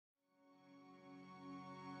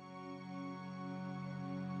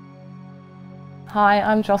Hi,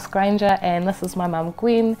 I'm Joss Granger and this is my mum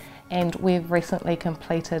Gwen, and we've recently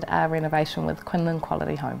completed our renovation with Quinlan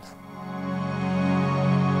Quality Homes.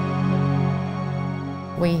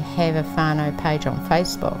 We have a whānau page on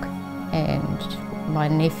Facebook, and my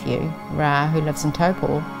nephew, Ra, who lives in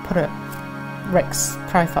Taupo, put Rick's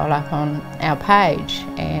profile up on our page,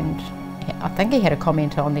 and I think he had a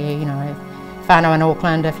comment on there, you know, whānau in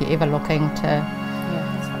Auckland, if you're ever looking to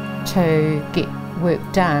get work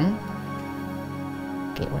done,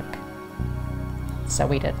 get Rick. So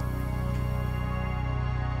we did.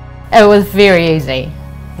 It was very easy.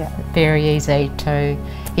 Yeah. Very easy to.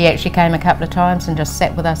 He actually came a couple of times and just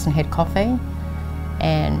sat with us and had coffee.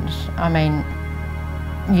 And I mean,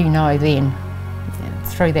 you know then,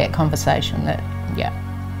 through that conversation that, yeah,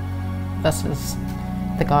 this is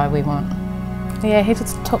the guy we want. Yeah, he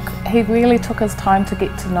really took his time to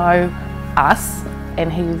get to know us, and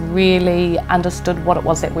he really understood what it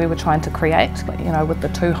was that we were trying to create, you know, with the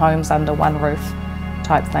two homes under one roof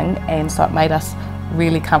type thing. And so it made us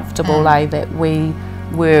really comfortable that we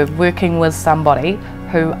were working with somebody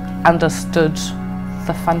who understood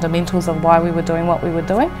the fundamentals of why we were doing what we were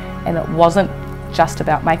doing, and it wasn't just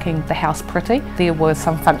about making the house pretty. There were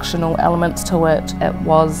some functional elements to it. It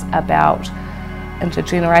was about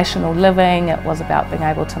intergenerational living. It was about being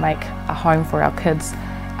able to make a home for our kids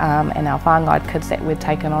and our whāngai kids that we'd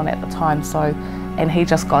taken on at the time. So, and he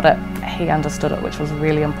just got it. He understood it, which was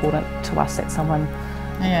really important to us, that someone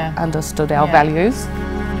understood our values.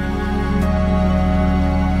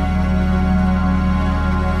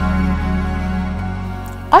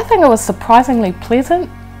 I think it was surprisingly pleasant,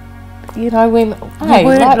 you know, when you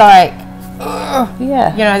weren't like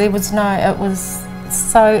yeah, you know, there was no, it was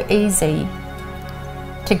so easy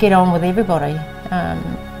to get on with everybody.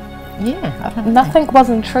 Yeah, I don't know. Nothing was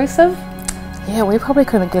intrusive. Yeah, we probably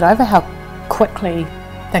couldn't get over how quickly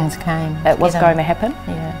things came. It was going to happen.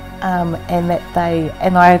 Yeah.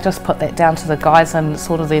 And I just put that down to the guys and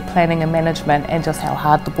sort of their planning and management, and just how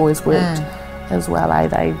hard the boys worked as well.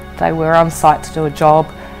 They were on site to do a job.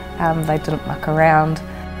 They didn't muck around.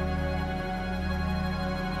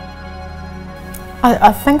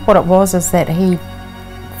 I think what it was is that he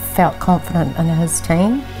felt confident in his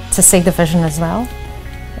team to see the vision as well,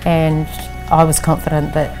 and I was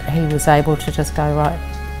confident that he was able to just go, right,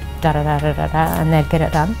 da da da da da da, and they'd get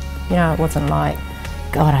it done. You know, it wasn't like,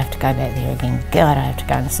 God, I have to go back there again, God, I have to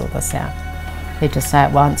go and sort this out. He'd just say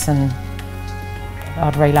it once and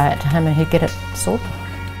I'd relay it to him and he'd get it sorted.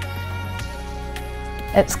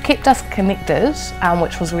 It's kept us connected,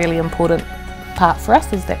 which was really important part for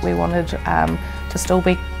us, is that we wanted to still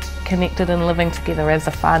be connected and living together as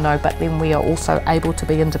a whānau, but then we are also able to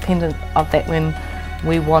be independent of that when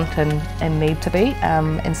we want and need to be,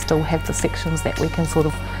 and still have the sections that we can sort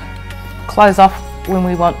of close off when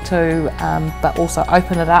we want to, but also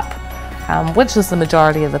open it up, which is the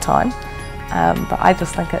majority of the time. But I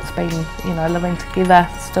just think it's been, you know, living together,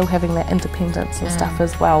 still having that independence and stuff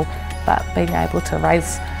as well, but being able to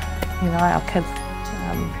raise, you know, our kids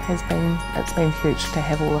it's been huge to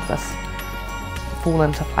have all of this fall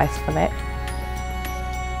into place for that.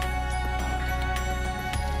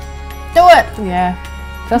 Do it! Yeah,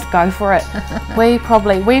 just go for it. we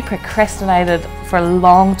procrastinated for a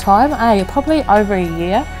long time, probably over a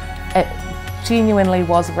year. It genuinely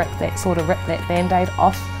was ripped that band-aid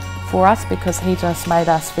off for us, because he just made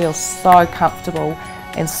us feel so comfortable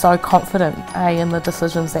and so confident in the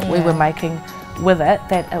decisions that we were making with it,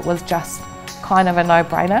 that it was just kind of a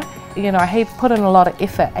no-brainer. You know, he'd put in a lot of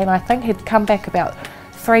effort, and I think he'd come back about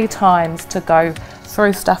 3 times to go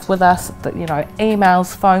through stuff with us, you know,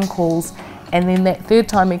 emails, phone calls, and then that 3rd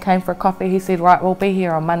time he came for a coffee, he said, right, we'll be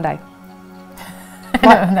here on Monday.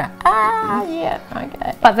 Yeah,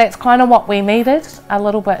 okay. But that's kind of what we needed a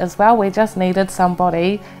little bit as well. We just needed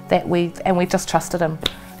somebody that we just trusted him.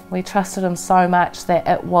 We trusted him so much that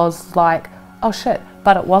it was like, oh shit,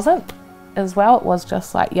 but it wasn't as well. It was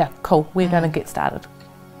just like, yeah, cool, we're going to get started.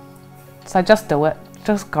 So just do it,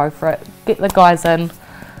 just go for it, get the guys in,